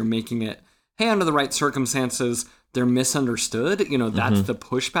Nazis. You're making it, hey, under the right circumstances, they're misunderstood. You know, that's the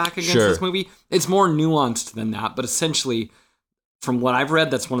pushback against this movie. It's more nuanced than that. But essentially, from what I've read,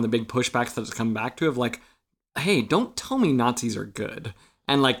 that's one of the big pushbacks that's come back to, of like, hey, don't tell me Nazis are good.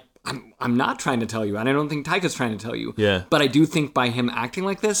 And like, I'm not trying to tell you, and I don't think Taika's trying to tell you. Yeah. But I do think by him acting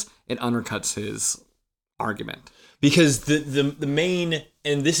like this, it undercuts his argument. Because the main,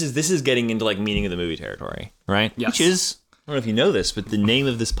 and this is getting into like meaning of the movie territory, right? Yes. Which is, I don't know if you know this, but the name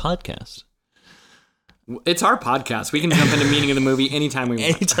of this podcast. It's our podcast. We can jump into meaning of the movie anytime we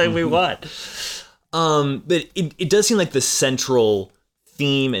want. Anytime we want. But it does seem like the central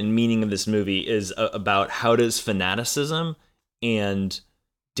theme and meaning of this movie is about how does fanaticism and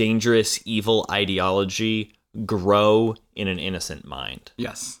dangerous evil ideology grow in an innocent mind.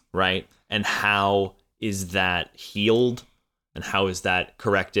 Yes. Right? And how is that healed? And how is that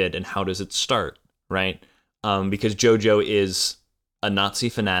corrected? And how does it start? Right? Because Jojo is a Nazi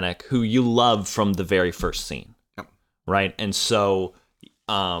fanatic who you love from the very first scene. Yep. Right? And so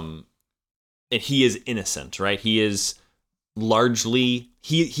and he is innocent, right? He is largely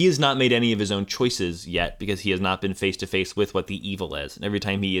he has not made any of his own choices yet because he has not been face to face with what the evil is. And every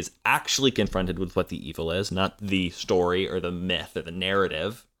time he is actually confronted with what the evil is, not the story or the myth or the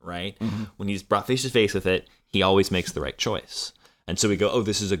narrative, right? When he's brought face to face with it, he always makes the right choice. And so we go, oh,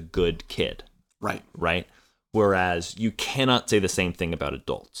 this is a good kid. Right. Right? Whereas you cannot say the same thing about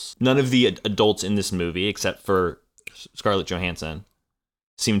adults. None of the adults in this movie, except for Scarlett Johansson,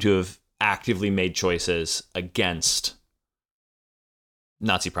 seem to have actively made choices against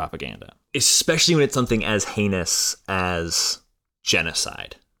Nazi propaganda, especially when it's something as heinous as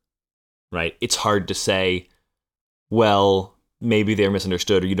genocide, right? It's hard to say, well, maybe they're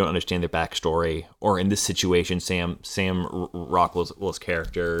misunderstood or you don't understand their backstory, or in this situation, Sam Rockwell's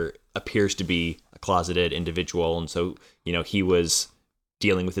character appears to be a closeted individual, and so, you know, he was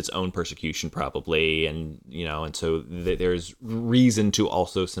dealing with his own persecution probably, and, you know, and so there's reason to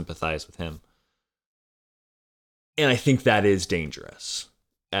also sympathize with him. And I think that is dangerous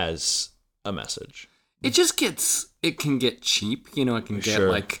as a message. It can get cheap, you know, it can get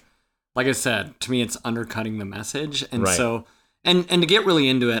like I said, to me, it's undercutting the message. And so, and to get really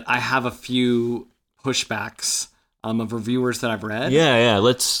into it, I have a few pushbacks of reviewers that I've read. Yeah.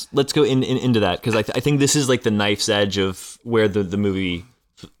 Let's go into that, because I think this is like the knife's edge of where the movie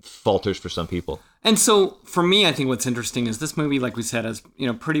falters for some people. And so for me, I think what's interesting is this movie, like we said, is, you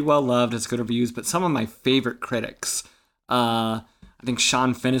know, pretty well loved, it's good reviews, but some of my favorite critics, I think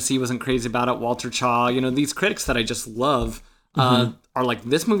Sean Fennessy wasn't crazy about it, Walter Chaw, you know, these critics that I just love are like,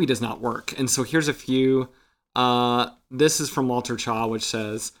 this movie does not work. And so here's a few. This is from Walter Chaw, which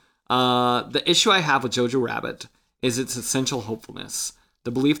says, the issue I have with Jojo Rabbit is its essential hopefulness,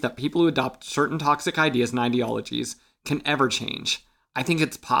 the belief that people who adopt certain toxic ideas and ideologies can ever change. I think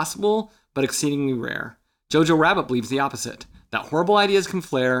it's possible, but exceedingly rare. Jojo Rabbit believes the opposite, that horrible ideas can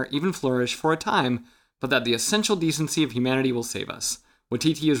flare, even flourish for a time, but that the essential decency of humanity will save us.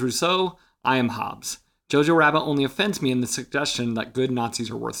 Watiti is Rousseau, I am Hobbes. Jojo Rabbit only offends me in the suggestion that good Nazis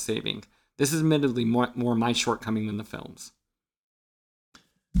are worth saving. This is admittedly more my shortcoming than the film's.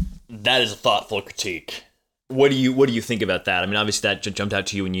 That is a thoughtful critique. What do you think about that? I mean, obviously that jumped out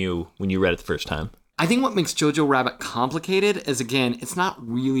to you when you read it the first time. I think what makes Jojo Rabbit complicated is, again, it's not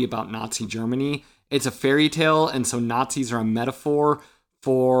really about Nazi Germany. It's a fairy tale, and so Nazis are a metaphor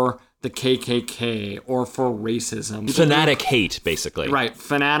for the KKK or for racism. Fanatic hate, basically. Right,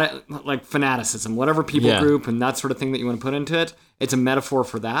 fanaticism, whatever people group and that sort of thing that you want to put into it. It's a metaphor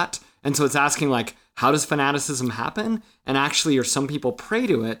for that. And so it's asking, like, how does fanaticism happen? And actually, are some people prey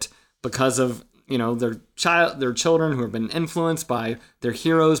to it because of, you know, their children who have been influenced by their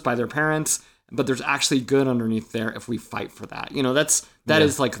heroes, by their parents, but there's actually good underneath there if we fight for that. You know, that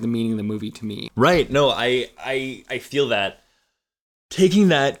is like the meaning of the movie to me. Right. No, I feel that. Taking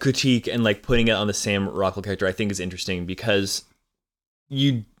that critique and like putting it on the Sam Rockwell character, I think is interesting, because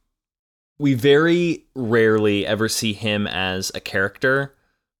we very rarely ever see him as a character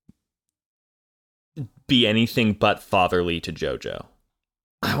be anything but fatherly to Jojo.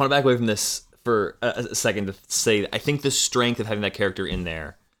 I want to back away from this for a second to say I think the strength of having that character in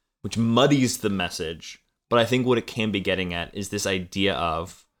there, which muddies the message, but I think what it can be getting at is this idea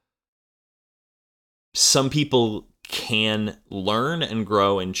of some people can learn and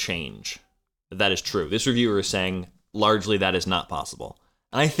grow and change. That is true. This reviewer is saying largely that is not possible.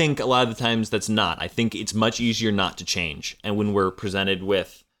 And I think a lot of the times that's not. I think it's much easier not to change. And when we're presented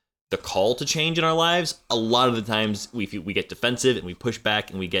with the call to change in our lives, a lot of the times we get defensive and we push back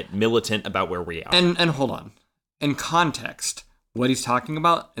and we get militant about where we are. And hold on. In context, what he's talking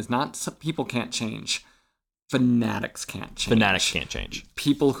about is not some people can't change. Fanatics can't change. Fanatics can't change.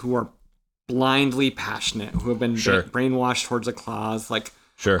 People who are blindly passionate, who have been brainwashed towards a cause. Like,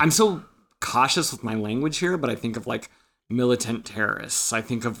 Sure. I'm so cautious with my language here, but I think of like militant terrorists. I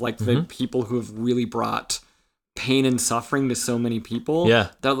think of like the people who have really brought pain and suffering to so many people. Yeah.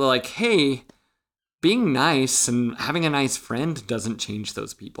 That they're like, hey, being nice and having a nice friend doesn't change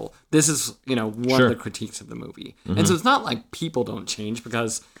those people. This is, one of the critiques of the movie. And so it's not like people don't change,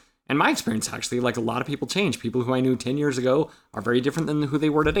 because in my experience, actually, like a lot of people change. People who I knew 10 years ago are very different than who they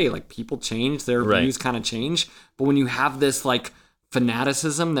were today. Like, people change, their views kind of change. But when you have this like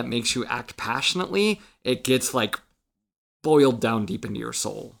fanaticism that makes you act passionately, it gets like boiled down deep into your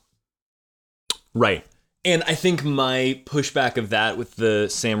soul. Right. And I think my pushback of that with the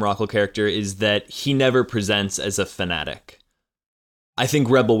Sam Rockwell character is that he never presents as a fanatic. I think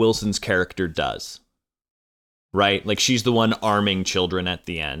Rebel Wilson's character does. Right? Like, she's the one arming children at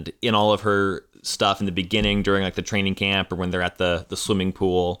the end. In all of her stuff in the beginning, during like the training camp, or when they're at the swimming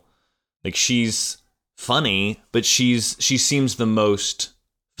pool. Like, she's funny, but she seems the most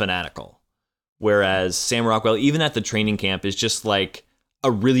fanatical. Whereas Sam Rockwell, even at the training camp, is just like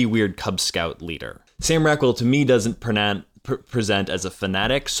a really weird Cub Scout leader. Sam Rockwell, to me, doesn't present as a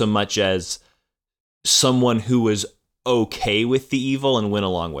fanatic so much as someone who was okay with the evil and went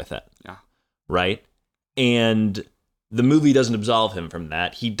along with it. Yeah. Right? And the movie doesn't absolve him from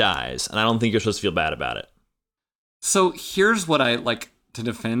that. He dies, and I don't think you're supposed to feel bad about it. So here's what I like to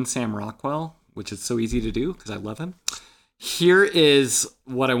defend Sam Rockwell, which is so easy to do because I love him. Here is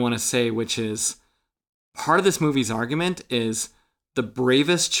what I want to say, which is part of this movie's argument is the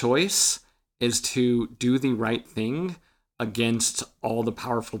bravest choice is to do the right thing against all the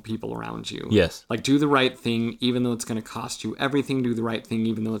powerful people around you. Yes. Like, do the right thing, even though it's going to cost you everything. Do the right thing,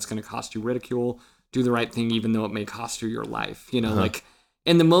 even though it's going to cost you ridicule. Do the right thing, even though it may cost you your life. Like,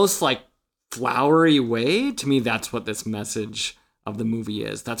 in the most, like, flowery way, to me, that's what this message of the movie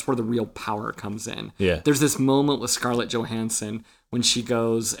is. That's where the real power comes in. Yeah. There's this moment with Scarlett Johansson when she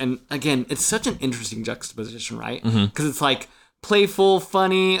goes, and again, it's such an interesting juxtaposition, right? Because it's like, playful,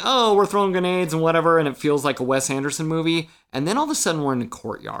 funny, oh, we're throwing grenades and whatever, and it feels like a Wes Anderson movie. And then all of a sudden we're in a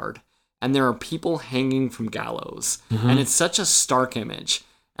courtyard, and there are people hanging from gallows. And it's such a stark image.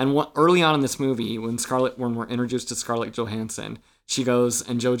 And early on in this movie, when we're introduced to Scarlett Johansson, she goes,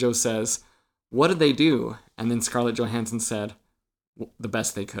 and Jojo says, what did they do? And then Scarlett Johansson said, the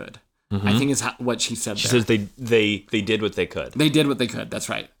best they could. I think is what she said. She says they did what they could. They did what they could. That's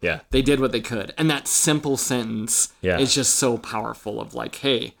right. Yeah. They did what they could. And that simple sentence is just so powerful of like,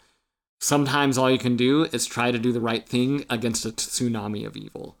 hey, sometimes all you can do is try to do the right thing against a tsunami of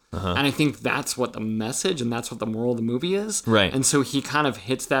evil. And I think that's what the message and that's what the moral of the movie is. Right. And so he kind of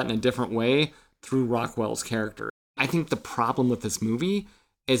hits that in a different way through Rockwell's character. I think the problem with this movie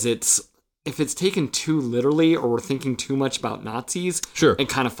is if it's taken too literally or we're thinking too much about Nazis, it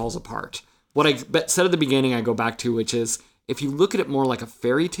kind of falls apart. What I said at the beginning, I go back to, which is, if you look at it more like a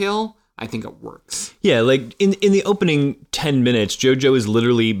fairy tale, I think it works. Yeah, like in the opening 10 minutes, Jojo is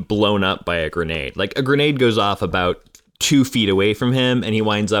literally blown up by a grenade. Like, a grenade goes off about 2 feet away from him, and he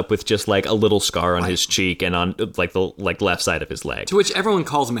winds up with just like a little scar on his cheek and on like the left side of his leg. To which everyone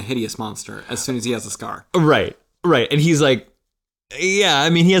calls him a hideous monster as soon as he has a scar. Right. And he's like, yeah, I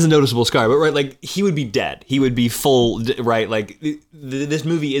mean, he has a noticeable scar, but right, like, he would be dead. He would be full, right? Like, this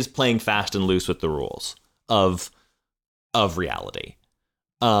movie is playing fast and loose with the rules of reality,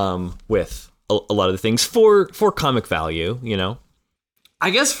 with a lot of the things for comic value, I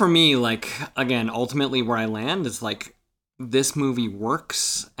guess for me, like, again, ultimately where I land is like, this movie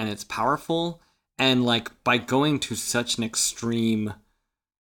works and it's powerful, and like, by going to such an extreme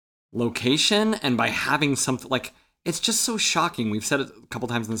location and by having something like, it's just so shocking. We've said it a couple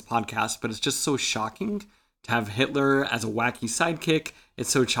times in this podcast, but it's just so shocking to have Hitler as a wacky sidekick. It's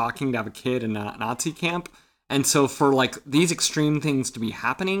so shocking to have a kid in a Nazi camp. And so for like these extreme things to be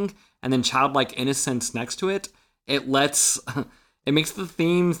happening and then childlike innocence next to it, it makes the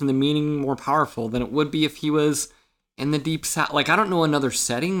themes and the meaning more powerful than it would be if he was in the deep south. Like, I don't know another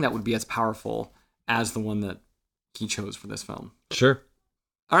setting that would be as powerful as the one that he chose for this film. Sure.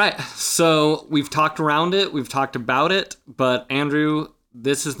 All right, so we've talked around it, we've talked about it, but Andrew,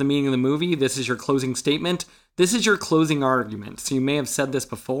 this is the meaning of the movie. This is your closing statement. This is your closing argument. So you may have said this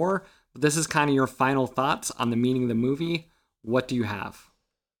before, but this is kind of your final thoughts on the meaning of the movie. What do you have?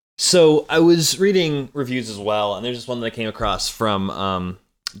 So I was reading reviews as well, and there's this one that I came across from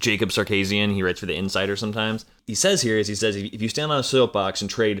Jacob Sarkisian. He writes for The Insider sometimes. He says if you stand on a soapbox and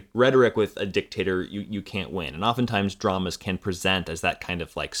trade rhetoric with a dictator, you can't win. And oftentimes dramas can present as that kind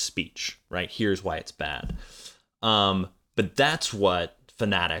of like speech, right? Here's why it's bad. But that's what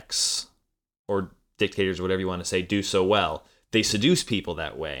fanatics or dictators or whatever you want to say do so well. They seduce people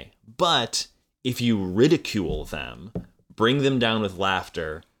that way. But if you ridicule them, bring them down with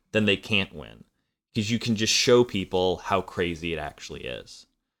laughter, then they can't win. Because you can just show people how crazy it actually is.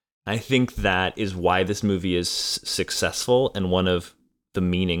 I think that is why this movie is successful, and one of the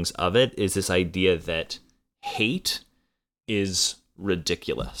meanings of it is this idea that hate is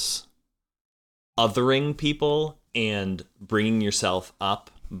ridiculous. Othering people and bringing yourself up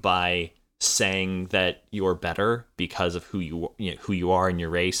by saying that you're better because of who you are and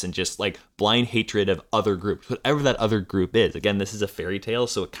your race, and just like blind hatred of other groups, whatever that other group is. Again, this is a fairy tale,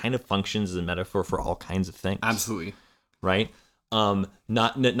 so it kind of functions as a metaphor for all kinds of things. Absolutely. Right?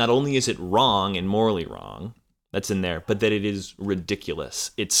 Not only is it wrong and morally wrong, that's in there, but that it is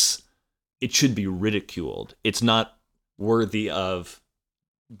ridiculous. It should be ridiculed. It's not worthy of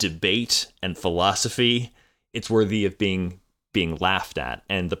debate and philosophy. It's worthy of being laughed at,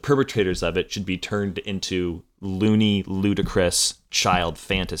 and the perpetrators of it should be turned into loony, ludicrous child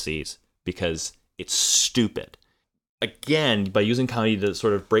fantasies because it's stupid. Again, by using comedy to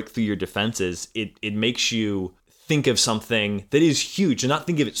sort of break through your defenses, it makes you think of something that is huge and not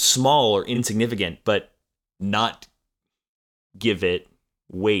think of it small or insignificant, but not give it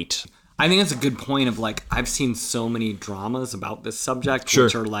weight. I think that's a good point of like, I've seen so many dramas about this subject, Sure.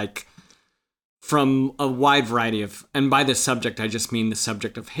 which are like from a wide variety of, and by this subject, I just mean the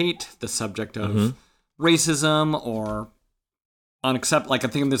subject of hate, the subject of racism, or unaccept. Like I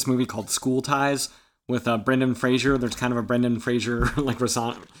think of this movie called School Ties with Brendan Fraser. There's kind of a Brendan Fraser like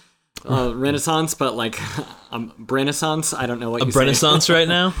Renaissance, but like Renaissance. I don't know what you say. Renaissance right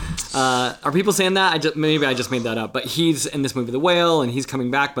now. Are people saying that? Maybe I just made that up. But he's in this movie, The Whale, and he's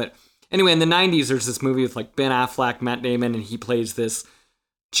coming back. But anyway, in the 90s, there's this movie with like Ben Affleck, Matt Damon, and he plays this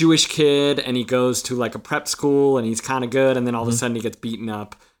Jewish kid, and he goes to like a prep school, and he's kind of good, and then all of a sudden he gets beaten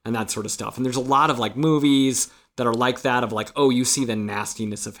up and that sort of stuff. And there's a lot of like movies that are like that, of like, oh, you see the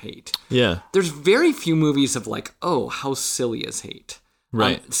nastiness of hate. Yeah. There's very few movies of like, oh, how silly is hate?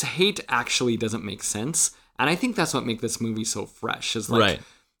 Right. Hate actually doesn't make sense. And I think that's what makes this movie so fresh, is like,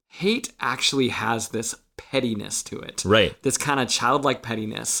 hate actually has this pettiness to it. Right. This kind of childlike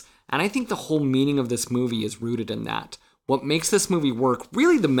pettiness. And I think the whole meaning of this movie is rooted in that. What makes this movie work,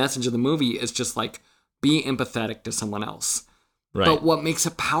 really the message of the movie is just like, be empathetic to someone else. Right. But what makes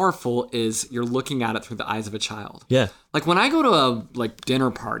it powerful is you're looking at it through the eyes of a child. Yeah. Like when I go to a like dinner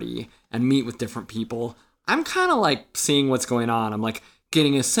party and meet with different people, I'm kind of like seeing what's going on. I'm like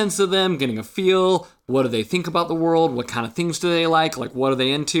getting a sense of them, getting a feel. What do they think about the world? What kind of things do they like? Like, what are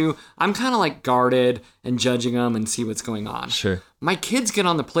they into? I'm kind of like guarded and judging them and see what's going on. Sure. My kids get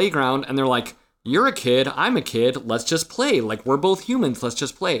on the playground and they're like, you're a kid, I'm a kid, let's just play. Like, we're both humans, let's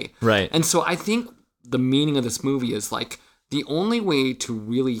just play. Right. And so I think the meaning of this movie is like, the only way to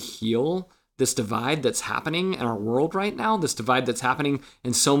really heal this divide that's happening in our world right now, this divide that's happening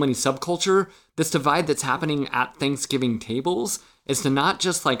in so many subculture, this divide that's happening at Thanksgiving tables, is to not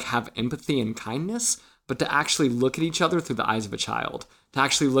just like have empathy and kindness, but to actually look at each other through the eyes of a child. To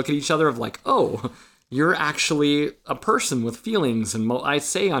actually look at each other of like, oh, you're actually a person with feelings, and what I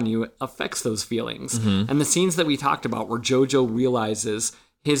say on you affects those feelings. And the scenes that we talked about where Jojo realizes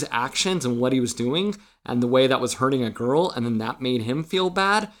his actions and what he was doing and the way that was hurting a girl, and then that made him feel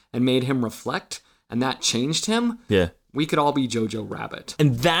bad and made him reflect, and that changed him. Yeah. We could all be Jojo Rabbit.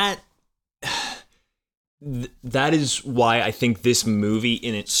 And that is why I think this movie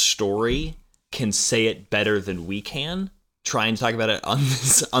in its story can say it better than we can trying to talk about it on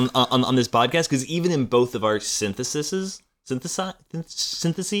this on this podcast, because even in both of our syntheses, what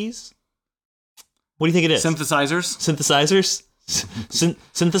do you think it is? Synthesizers?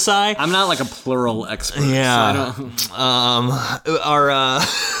 Synthesize? I'm not like a plural expert. Yeah. So I don't... Our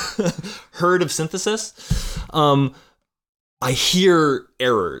herd of synthesis. I hear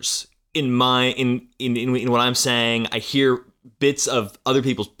errors in what I'm saying. I hear bits of other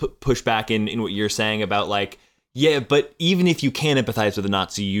people's pushback in what you're saying about like, yeah, but even if you can empathize with a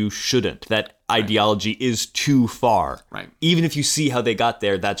Nazi, you shouldn't. That ideology is too far. Right. Even if you see how they got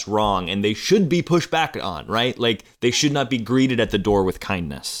there, that's wrong, and they should be pushed back on, right? Like, they should not be greeted at the door with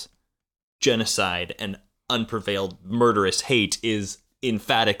kindness. Genocide and unprevailed murderous hate is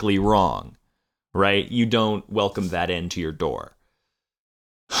emphatically wrong, right? You don't welcome that into your door.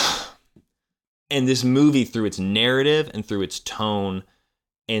 And this movie, through its narrative and through its tone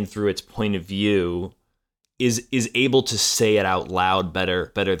and through its point of view, is able to say it out loud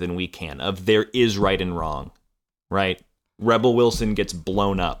better than we can, of there is right and wrong, right? Rebel Wilson gets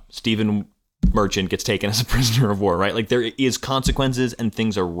blown up. Stephen Merchant gets taken as a prisoner of war, right? Like, there is consequences and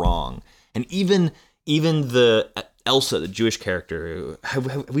things are wrong. And even the Elsa, the Jewish character,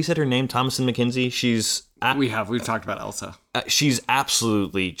 have we said her name? Thomasin McKenzie? We've talked about Elsa. She's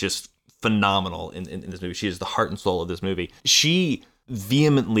absolutely just phenomenal in this movie. She is the heart and soul of this movie. She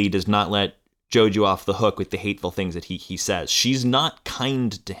vehemently does not let Jojo off the hook with the hateful things that he says. She's not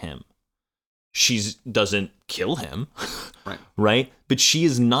kind to him. She doesn't kill him, right? But she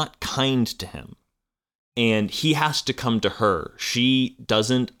is not kind to him. And he has to come to her. She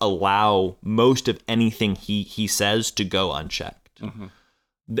doesn't allow most of anything he says to go unchecked. Mm-hmm.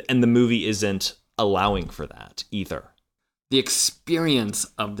 And the movie isn't allowing for that either. The experience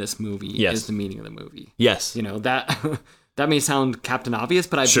of this movie is the meaning of the movie. Yes. You know, that that may sound Captain Obvious,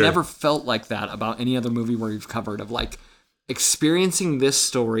 but I've never felt like that about any other movie where we've covered, of like experiencing this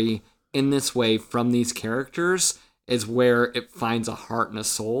story in this way from these characters is where it finds a heart and a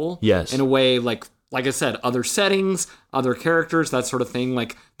soul. Yes. In a way, like I said, other settings, other characters, that sort of thing.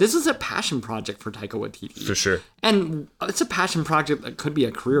 Like, this is a passion project for Taika Waititi. For sure. And it's a passion project that could be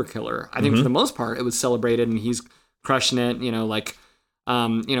a career killer. I think for the most part, it was celebrated and he's crushing it, you know, like,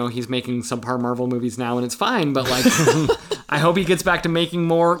 he's making subpar Marvel movies now and it's fine, but like, I hope he gets back to making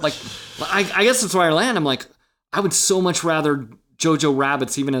more. Like, I guess that's where I land. I'm like, I would so much rather Jojo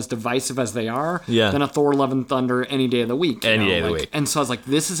Rabbits, even as divisive as they are, than a Thor Love and Thunder any day of the week. Any day of the week. And so I was like,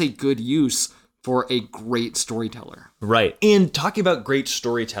 this is a good use for a great storyteller. Right. And talking about great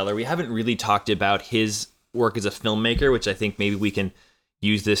storyteller, we haven't really talked about his work as a filmmaker, which I think maybe we can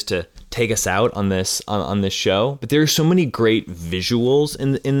use this to take us out on this show. But there are so many great visuals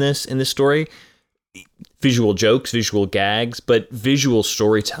in this story. Visual jokes, visual gags, but visual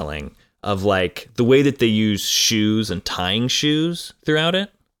storytelling of like the way that they use shoes and tying shoes throughout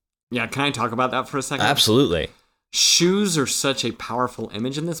it. Yeah, can I talk about that for a second? Absolutely. Shoes are such a powerful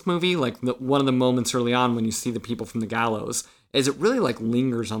image in this movie. Like one of the moments early on when you see the people from the gallows is it really like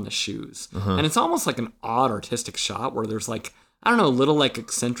lingers on the shoes. And it's almost like an odd artistic shot where there's like, I don't know, a little like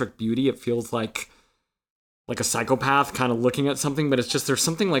eccentric beauty. It feels like a psychopath kind of looking at something, but it's just, there's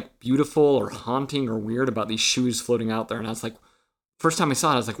something like beautiful or haunting or weird about these shoes floating out there. And I was like, first time I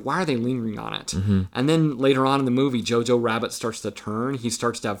saw it, I was like, why are they lingering on it? And then later on in the movie, Jojo Rabbit starts to turn. He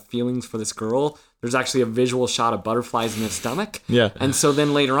starts to have feelings for this girl. There's actually a visual shot of butterflies in his stomach. Yeah. And so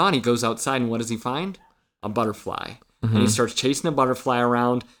then later on, he goes outside and what does he find? A butterfly. And he starts chasing a butterfly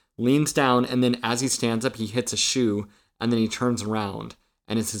around, leans down, and then as he stands up, he hits a shoe, and then he turns around,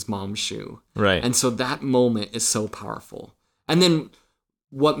 and it's his mom's shoe. Right. And so that moment is so powerful. And then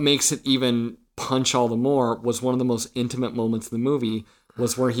what makes it even punch all the more was one of the most intimate moments in the movie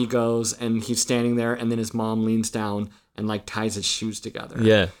was where he goes and he's standing there and then his mom leans down and like ties his shoes together.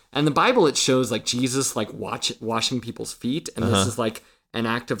 Yeah. And the Bible, it shows like Jesus like washing people's feet. And this is like an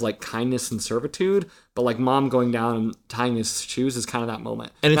act of like kindness and servitude, but like mom going down and tying his shoes is kind of that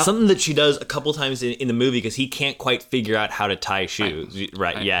moment. And it's something that she does a couple times in the movie because he can't quite figure out how to tie shoes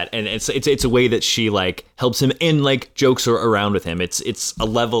right yet. And it's a way that she like helps him and like jokes around with him. It's a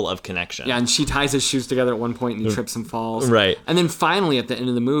level of connection. Yeah, and she ties his shoes together at one point and he trips and falls. Right. And then finally at the end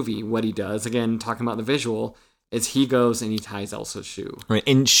of the movie, what he does, again, talking about the visual, is he goes and he ties Elsa's shoe. Right.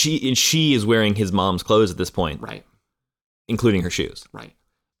 And she is wearing his mom's clothes at this point. Right. Including her shoes. Right.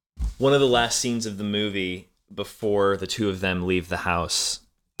 One of the last scenes of the movie before the two of them leave the house,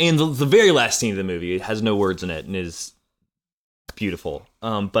 and the very last scene of the movie, it has no words in it and is beautiful.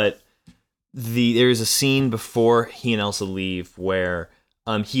 But there's a scene before he and Elsa leave where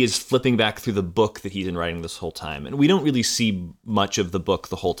he is flipping back through the book that he's been writing this whole time. And we don't really see much of the book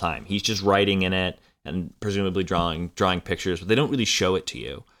the whole time. He's just writing in it and presumably drawing pictures, but they don't really show it to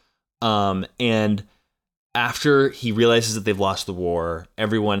you. And after he realizes that they've lost the war,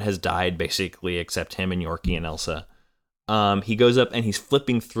 everyone has died basically except him and Yorkie and Elsa. He goes up and he's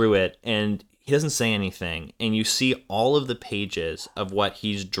flipping through it and he doesn't say anything. And you see all of the pages of what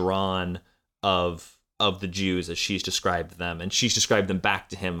he's drawn of the Jews as she's described them. And she's described them back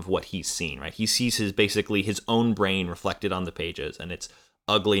to him of what he's seen, right? He sees basically his own brain reflected on the pages and it's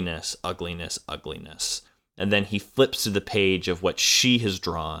ugliness, ugliness, ugliness. And then he flips to the page of what she has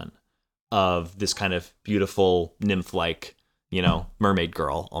drawn of this kind of beautiful nymph-like, mermaid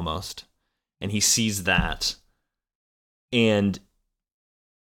girl almost. And he sees that. And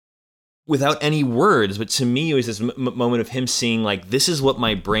without any words, but to me it was this moment of him seeing like, this is what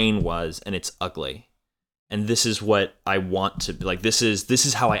my brain was and it's ugly. And this is what I want to be. Like, this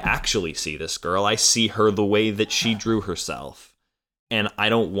is how I actually see this girl. I see her the way that she drew herself. And I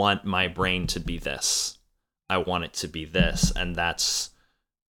don't want my brain to be this. I want it to be this. And that's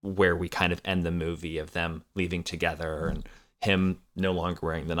where we kind of end the movie, of them leaving together and him no longer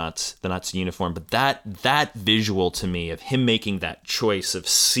wearing the Nazi uniform. But that visual to me of him making that choice of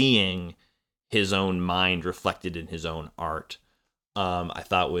seeing his own mind reflected in his own art, I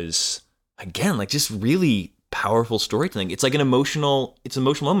thought was, again, like, just really powerful storytelling. It's like an emotional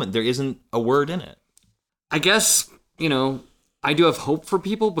moment. There isn't a word in it. I guess, I do have hope for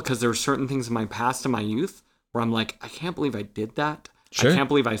people, because there are certain things in my past and my youth where I'm like, I can't believe I did that. Sure. I can't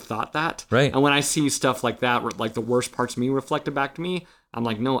believe I thought that. Right. And when I see stuff like that, like the worst parts of me reflected back to me, I'm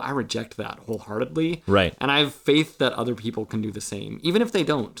like, no, I reject that wholeheartedly. Right. And I have faith that other people can do the same, even if they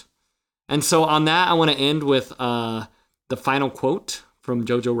don't. And so on that, I want to end with the final quote from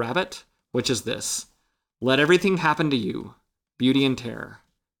Jojo Rabbit, which is this: "Let everything happen to you, beauty and terror.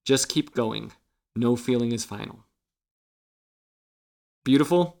 Just keep going. No feeling is final."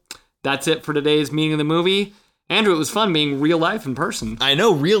 Beautiful. That's it for today's meeting of the movie. Andrew, it was fun being real life in person. I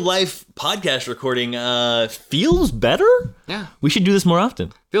know, real life podcast recording feels better? Yeah. We should do this more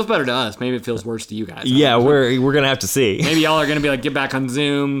often. Feels better to us. Maybe it feels worse to you guys. Yeah, we're going to have to see. Maybe y'all are going to be like, get back on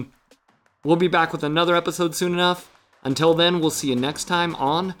Zoom. We'll be back with another episode soon enough. Until then, we'll see you next time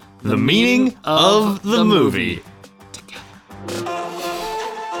on The Meaning of the Movie. Together.